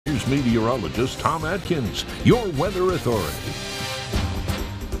Here's meteorologist Tom Atkins, your weather authority.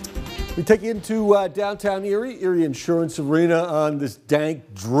 We take you into downtown Erie Insurance Arena on this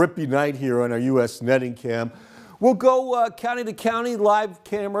dank, drippy night here on our U.S. netting cam. We'll go county to county, live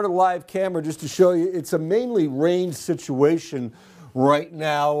camera to live camera, just to show you it's a mainly rain situation right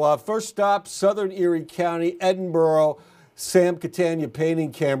now. First stop, southern Erie County, Edinboro, Sam Catania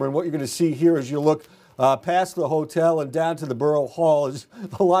painting camera. And what you're going to see here as you look past the hotel and down to the Borough Hall is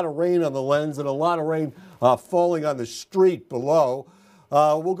a lot of rain on the lens and a lot of rain falling on the street below.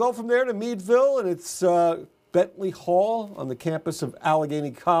 We'll go from there to Meadville, and it's Bentley Hall on the campus of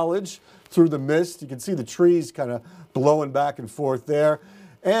Allegheny College through the mist. You can see the trees kind of blowing back and forth there.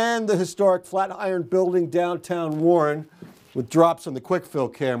 And the historic Flatiron Building, downtown Warren, with drops on the quick fill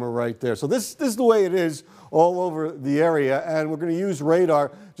camera right there. So this is the way it is all over the area, and we're going to use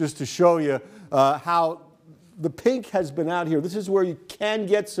radar just to show you how the pink has been out here. This is where you can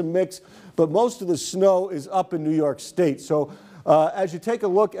get some mix, but most of the snow is up in New York State. So as you take a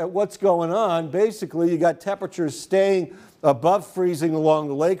look at what's going on, basically you got temperatures staying above freezing along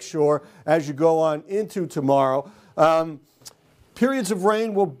the lakeshore as you go on into tomorrow. Periods of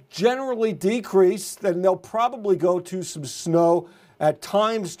rain will generally decrease, then they'll probably go to some snow at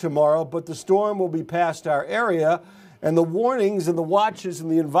times tomorrow, but the storm will be past our area, and the warnings and the watches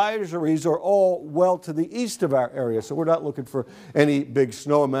and the advisories are all well to the east of our area. So we're not looking for any big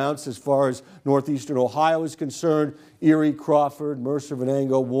snow amounts as far as northeastern Ohio is concerned, Erie, Crawford, Mercer,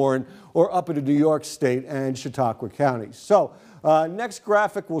 Venango, Warren, or up into New York State and Chautauqua counties. So next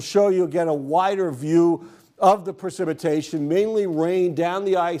graphic will show you again a wider view of the precipitation, mainly rain down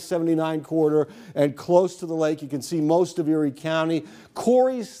the I-79 corridor and close to the lake. You can see most of Erie County.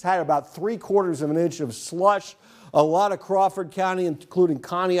 Corey's had about 3/4 of an inch of slush. A lot of Crawford County, including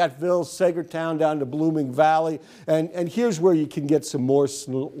Conneautville, Sagertown down to Blooming Valley. And here's where you can get some more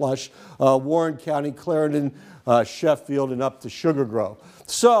slush. Warren County, Clarendon, Sheffield, and up to Sugar Grove.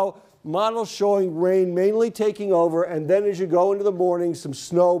 So models showing rain mainly taking over, and then as you go into the morning, some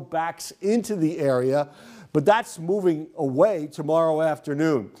snow backs into the area. But that's moving away tomorrow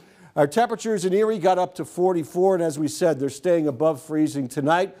afternoon. Our temperatures in Erie got up to 44, and as we said, they're staying above freezing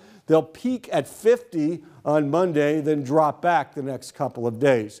tonight. They'll peak at 50 on Monday, then drop back the next couple of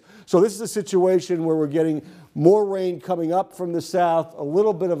days. So this is a situation where we're getting more rain coming up from the south, a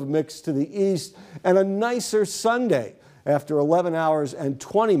little bit of a mix to the east, and a nicer Sunday after 11 hours and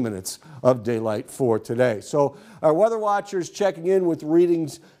 20 minutes of daylight for today. So our weather watchers checking in with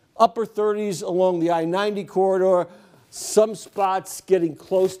readings upper 30s along the I-90 corridor, some spots getting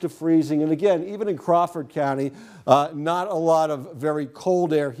close to freezing. And again, even in Crawford County, not a lot of very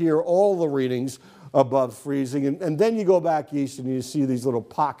cold air here, all the readings above freezing. And then you go back east and you see these little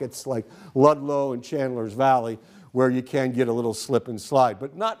pockets like Ludlow and Chandler's Valley where you can get a little slip and slide.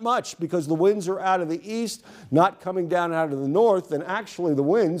 But not much, because the winds are out of the east, not coming down out of the north, and actually the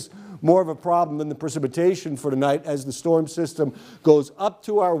winds more of a problem than the precipitation for tonight as the storm system goes up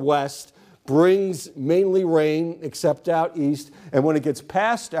to our west, brings mainly rain except out east, and when it gets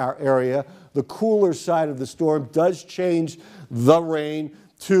past our area, the cooler side of the storm does change the rain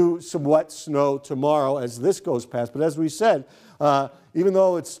to some wet snow tomorrow as this goes past. But as we said, even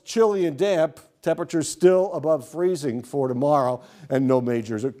though it's chilly and damp, temperatures still above freezing for tomorrow and no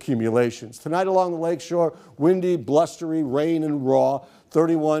major accumulations. Tonight along the lakeshore, windy, blustery, rain and raw,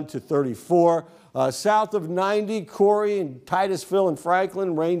 31 to 34. South of 90, Corey and Titusville and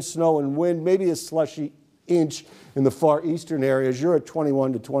Franklin, rain, snow and wind, maybe a slushy inch in the far eastern areas. You're at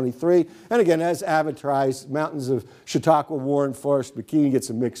 21 to 23. And again, as advertised, mountains of Chautauqua, Warren, Forest, Bikini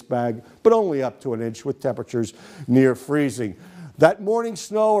gets a mixed bag, but only up to an inch with temperatures near freezing. That morning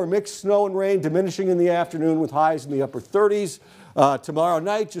snow or mixed snow and rain diminishing in the afternoon with highs in the upper 30s. Tomorrow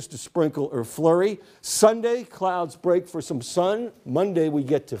night, just a sprinkle or flurry. Sunday, clouds break for some sun. Monday, we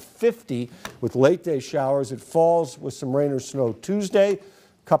get to 50 with late day showers. It falls with some rain or snow Tuesday. A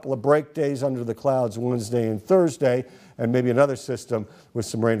couple of break days under the clouds Wednesday and Thursday, and maybe another system with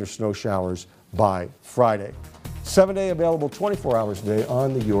some rain or snow showers by Friday. 7-day available 24 hours a day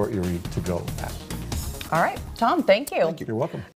on the YourErie to-go app. All right, Tom, thank you. Thank you. You're welcome.